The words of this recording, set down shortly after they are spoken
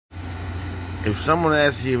If someone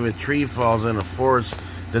asks you if a tree falls in a forest,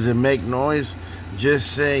 does it make noise?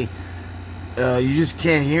 Just say, you just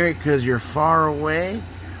can't hear it because you're far away?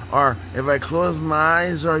 Or if I close my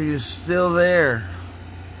eyes, are you still there?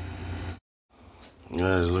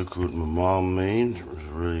 Guys, look what my mom made. It was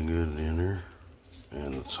a really good dinner.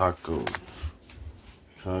 And the tacos.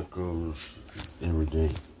 Tacos every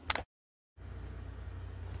day.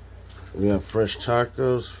 We got fresh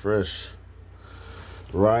tacos, fresh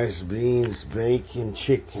rice, beans, bacon,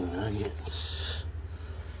 chicken nuggets.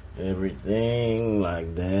 Everything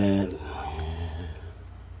like that.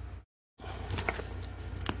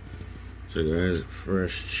 So guys,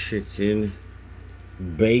 fresh chicken,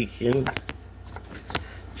 bacon,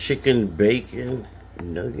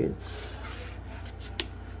 nuggets.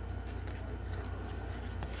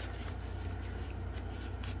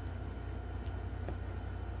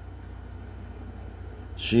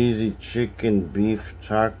 Cheesy chicken beef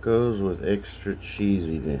tacos with extra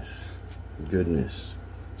cheesiness. Goodness.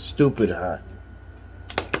 Stupid hot.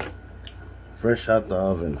 Fresh out the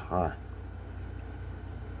oven, hot.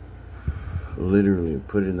 Literally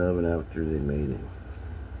put it in the oven after they made it.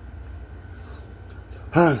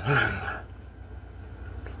 Yeah,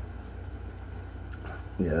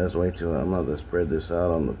 that's way too hot. I'm about to spread this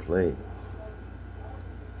out on the plate.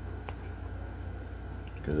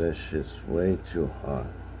 Because that shit's way too hot.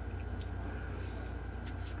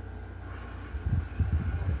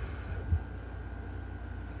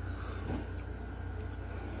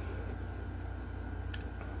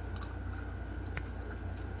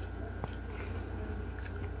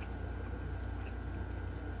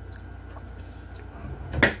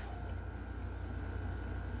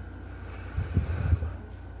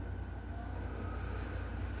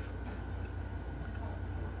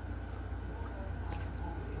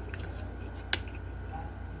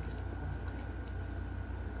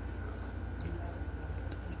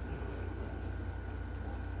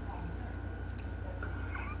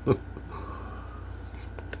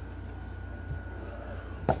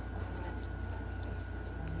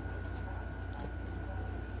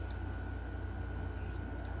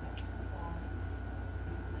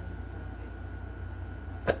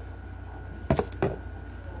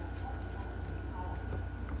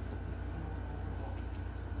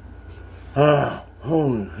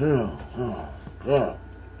 Holy hell. Oh, God.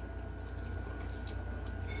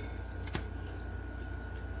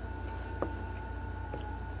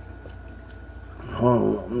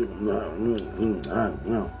 Oh,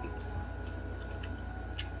 no.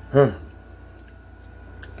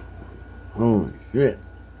 Holy shit.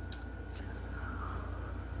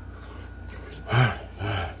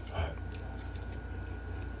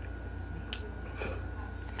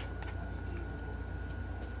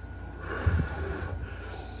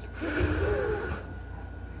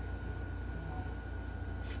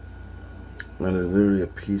 Man, there's literally a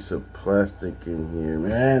piece of plastic in here,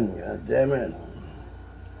 man. God damn it.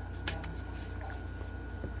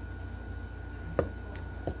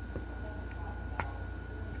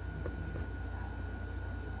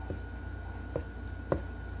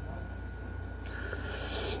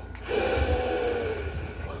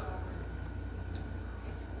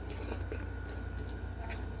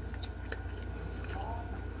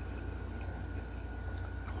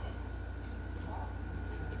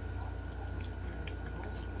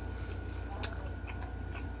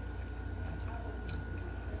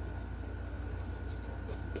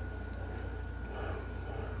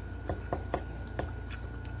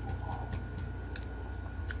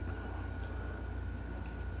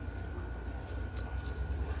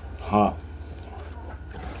 Hot.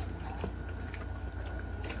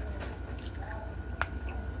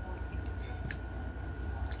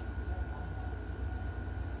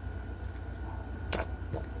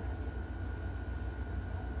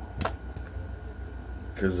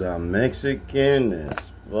 Cause I'm Mexican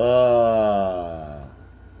as fuck.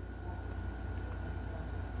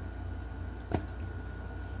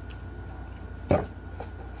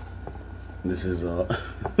 This is a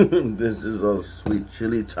this is a sweet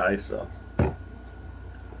chili Thai sauce.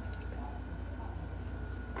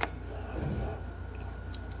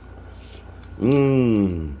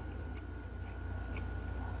 Mmm.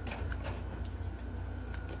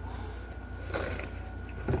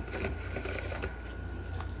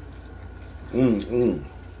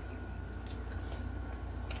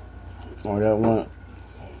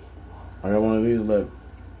 I got one of these left.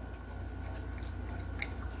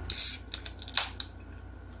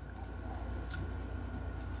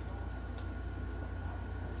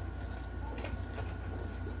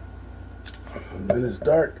 And then it's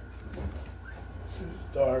dark. It's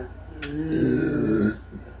dark.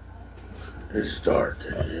 It's dark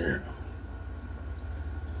in here.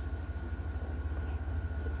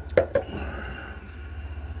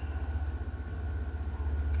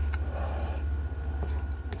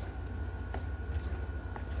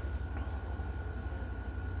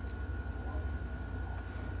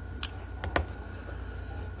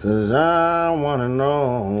 Cause I wanna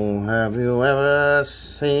know, have you ever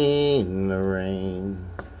seen the rain?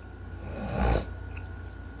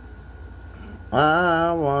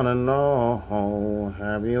 I wanna know,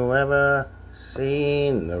 have you ever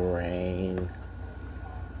seen the rain?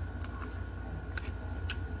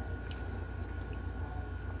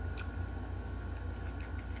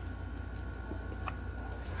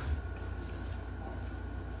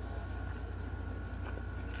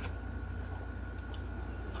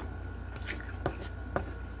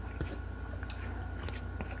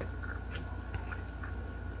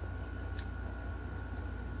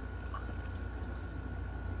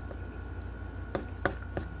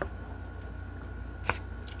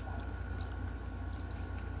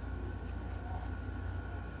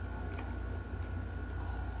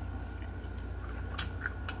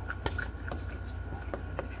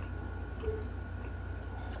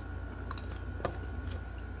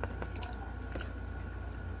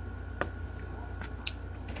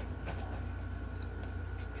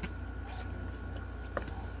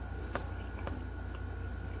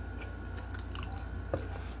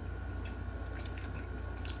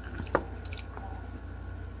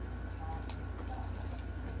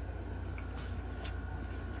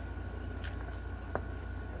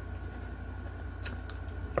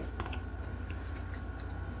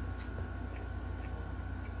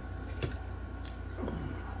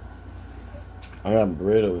 I got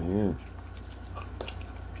bread over here.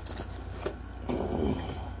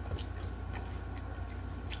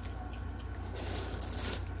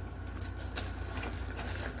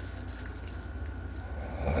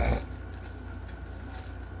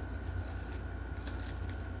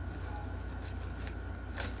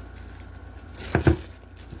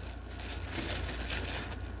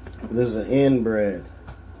 This is an inbred.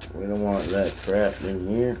 We don't want that crap in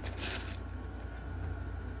here.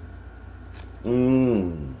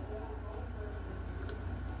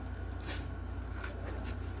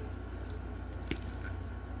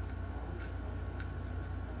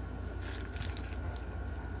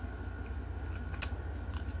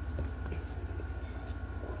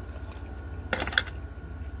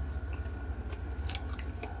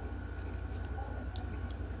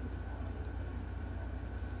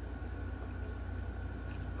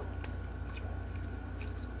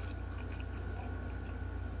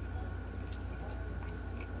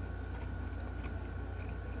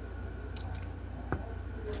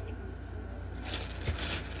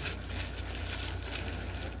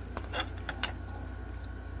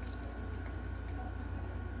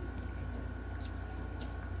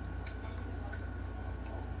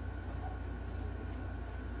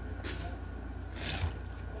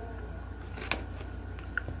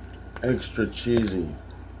 Extra cheesy.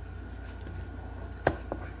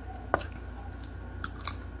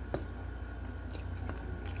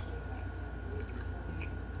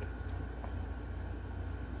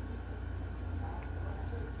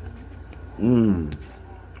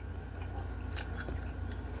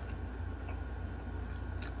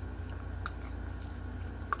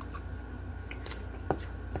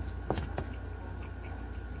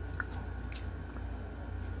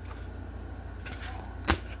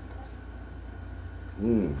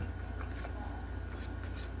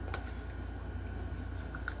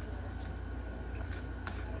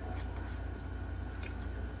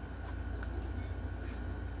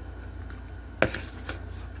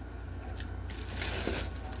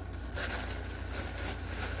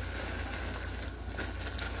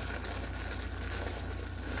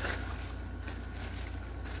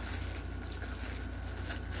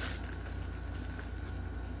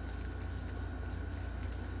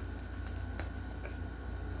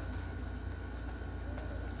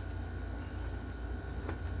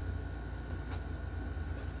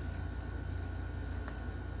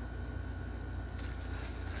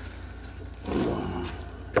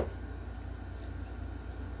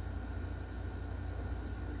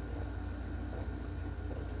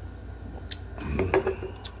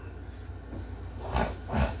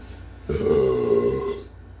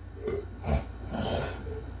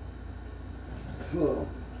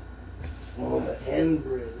 Oh, the end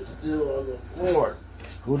bread is still on the floor.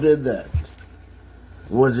 Who did that?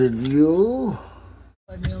 Was it you?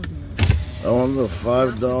 A meal deal. I want the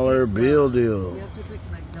 $5 bill deal. You have to pick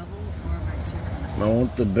McDouble or McChicken. I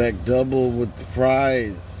want the back double with the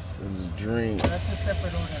fries and the drink. That's a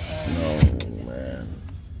separate order. No.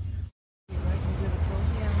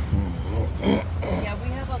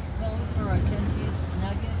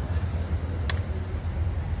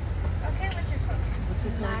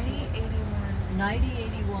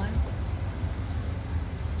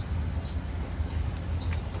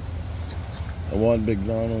 I want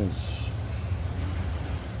McDonald's.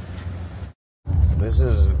 This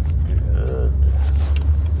is good.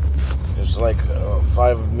 It's like a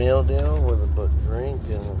 5 meal deal with a drink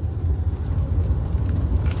and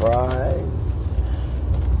fries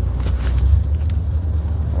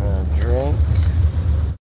and a drink.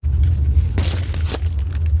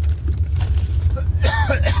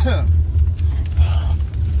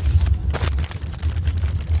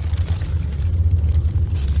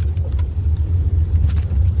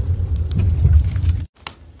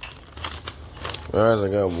 Alright,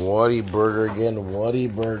 I got Waddy Burger again. Waddy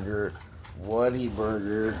Burger. Waddy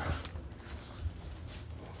Burger.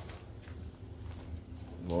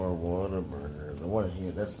 More Whataburger. The one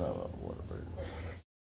here, that's not a Whataburger.